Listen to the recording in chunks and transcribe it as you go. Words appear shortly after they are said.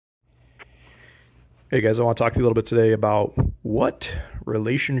Hey guys, I want to talk to you a little bit today about what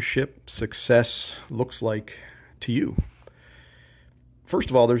relationship success looks like to you. First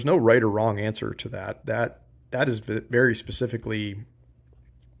of all, there's no right or wrong answer to that. That is very specifically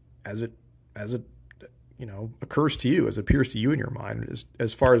as it occurs to you, as it appears to you in your mind,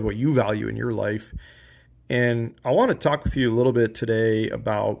 as far as what you value in your life. And I want to talk with you a little bit today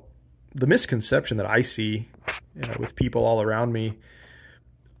about the misconception that I see, with people all around me.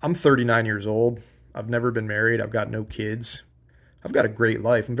 I'm 39 years old. I've never been married. I've got no kids. I've got a great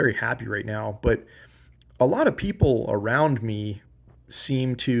life. I'm very happy right now. But a lot of people around me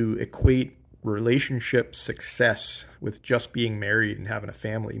seem to equate relationship success with just being married and having a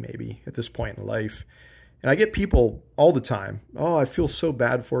family, maybe at this point in life. And I get people all the time, oh, I feel so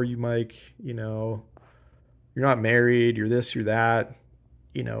bad for you, Mike. You're not married, you're this, you're that,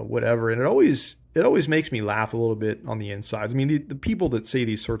 whatever. And it always makes me laugh a little bit on the insides. I mean, the people that say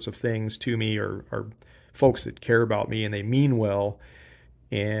these sorts of things to me are folks that care about me and they mean well,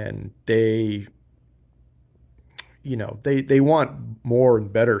 and they want more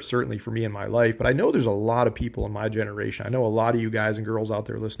and better, certainly for me in my life. But I know there's a lot of people in my generation. I know a lot of you guys and girls out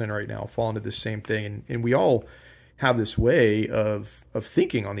there listening right now fall into this same thing. And we all have this way of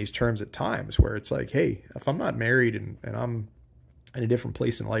thinking on these terms at times where it's like, hey, if I'm not married and I'm in a different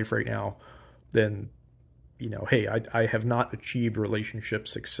place in life right now, then, hey, I have not achieved relationship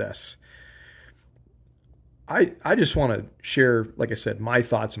success. I just want to share, like I said, my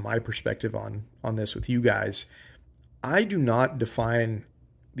thoughts and my perspective on this with you guys. I do not define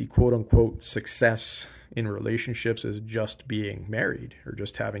the quote unquote success in relationships as just being married or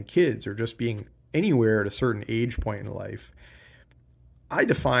just having kids or just being anywhere at a certain age point in life. I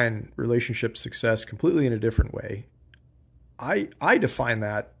define relationship success completely in a different way. I define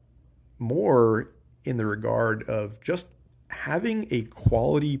that more in the regard of just having a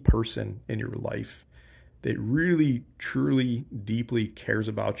quality person in your life that really, truly, deeply cares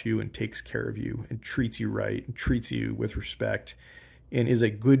about you and takes care of you and treats you right and treats you with respect and is a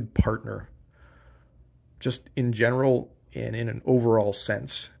good partner, just in general and in an overall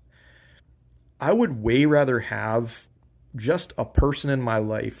sense. I would way rather have just a person in my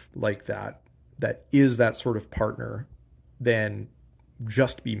life like that is that sort of partner than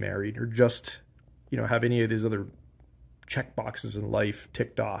just be married or just, have any of these other check boxes in life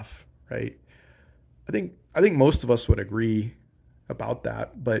ticked off, right? I think most of us would agree about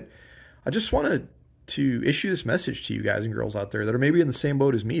that, but I just wanted to issue this message to you guys and girls out there that are maybe in the same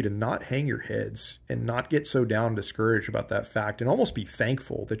boat as me, to not hang your heads and not get so down and discouraged about that fact, and almost be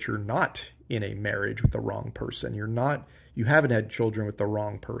thankful that you're not in a marriage with the wrong person. You haven't had children with the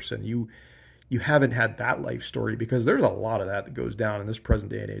wrong person. You haven't had that life story, because there's a lot of that goes down in this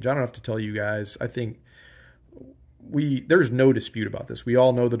present day and age. I don't have to tell you guys. I think there's no dispute about this. We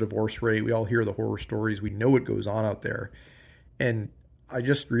all know the divorce rate. We all hear the horror stories. We know what goes on out there. And I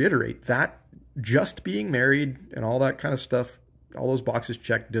just reiterate that just being married and all that kind of stuff, all those boxes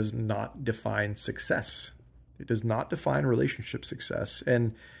checked, does not define success. It does not define relationship success.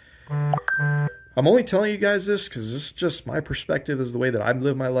 And I'm only telling you guys this because this is just my perspective, is the way that I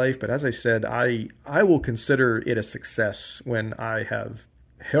live my life. But as I said, I will consider it a success when I have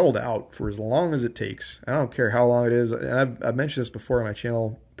held out for as long as it takes. I don't care how long it is. And I've mentioned this before on my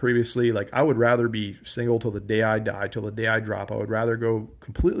channel previously. Like, I would rather be single till the day I die, till the day I drop. I would rather go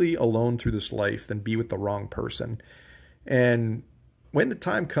completely alone through this life than be with the wrong person. And when the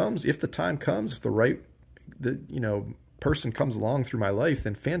time comes, if the time comes, if the person comes along through my life,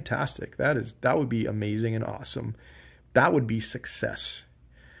 then fantastic. That would be amazing and awesome. That would be success.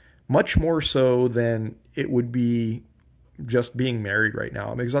 Much more so than it would be just being married right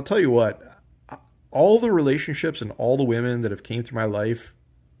now. Because I'll tell you what, all the relationships and all the women that have came through my life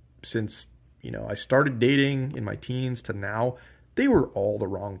since, I started dating in my teens to now, they were all the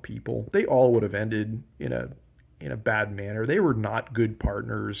wrong people. They all would have ended in a bad manner. They were not good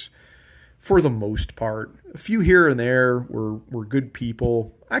partners for the most part. A few here and there were good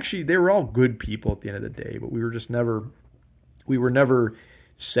people. Actually, they were all good people at the end of the day, but we were never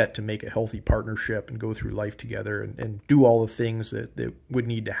set to make a healthy partnership and go through life together and do all the things that would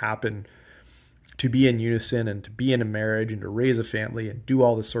need to happen to be in unison and to be in a marriage and to raise a family and do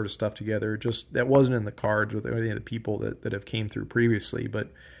all this sort of stuff together. Just that wasn't in the cards with any of the people that have came through previously.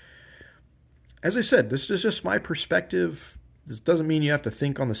 But as I said, this is just my perspective. This doesn't mean you have to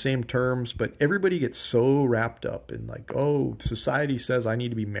think on the same terms, but everybody gets so wrapped up in like, oh, society says I need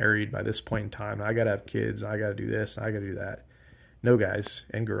to be married by this point in time. I got to have kids. I got to do this. I got to do that. No, guys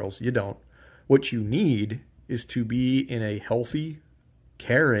and girls, you don't. What you need is to be in a healthy,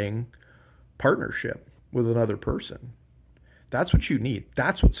 caring partnership with another person. That's what you need.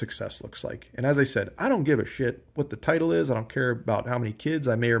 That's what success looks like. And as I said, I don't give a shit what the title is. I don't care about how many kids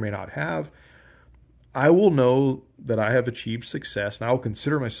I may or may not have. I will know that I have achieved success, and I will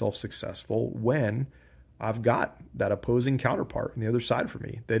consider myself successful when I've got that opposing counterpart on the other side for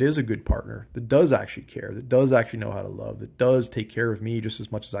me that is a good partner, that does actually care, that does actually know how to love, that does take care of me just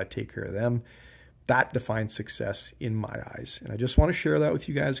as much as I take care of them. That defines success in my eyes. And I just want to share that with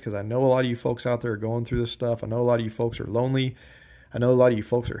you guys because I know a lot of you folks out there are going through this stuff. I know a lot of you folks are lonely. I know a lot of you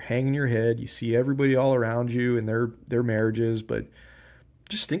folks are hanging your head. You see everybody all around you and their marriages, but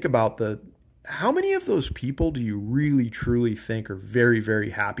just think about how many of those people do you really truly think are very,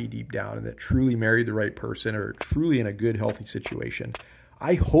 very happy deep down and that truly married the right person or truly in a good, healthy situation?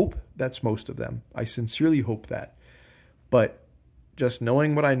 I hope that's most of them. I sincerely hope that. But just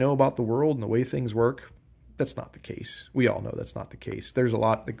knowing what I know about the world and the way things work, that's not the case. We all know that's not the case. There's a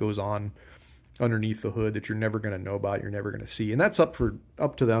lot that goes on underneath the hood that you're never going to know about, you're never going to see. And that's up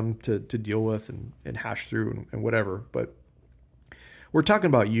to them to deal with and hash through and whatever. But we're talking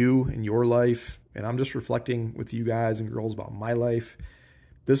about you and your life, and I'm just reflecting with you guys and girls about my life.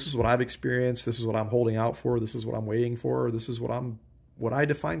 This is what I've experienced. This is what I'm holding out for. This is what I'm waiting for. This is what I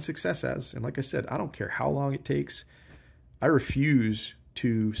define success as. And like I said, I don't care how long it takes. I refuse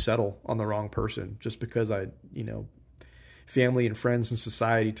to settle on the wrong person just because family and friends and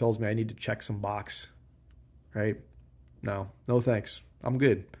society tells me I need to check some box, right? No thanks. I'm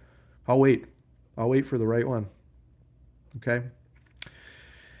good. I'll wait for the right one. Okay.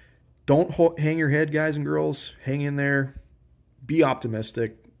 Don't hang your head, guys and girls. Hang in there. Be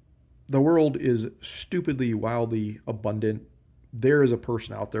optimistic. The world is stupidly, wildly abundant. There is a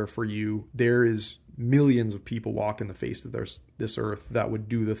person out there for you. There is millions of people walking the face of this earth that would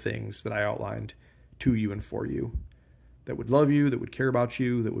do the things that I outlined to you and for you, that would love you, that would care about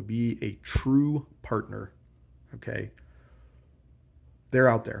you, that would be a true partner. Okay. They're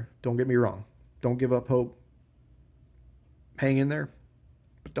out there. Don't get me wrong. Don't give up hope. Hang in there,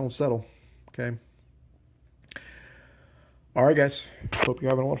 but don't settle. Okay. All right, guys. Hope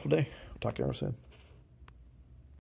you're having a wonderful day. Talk to you soon.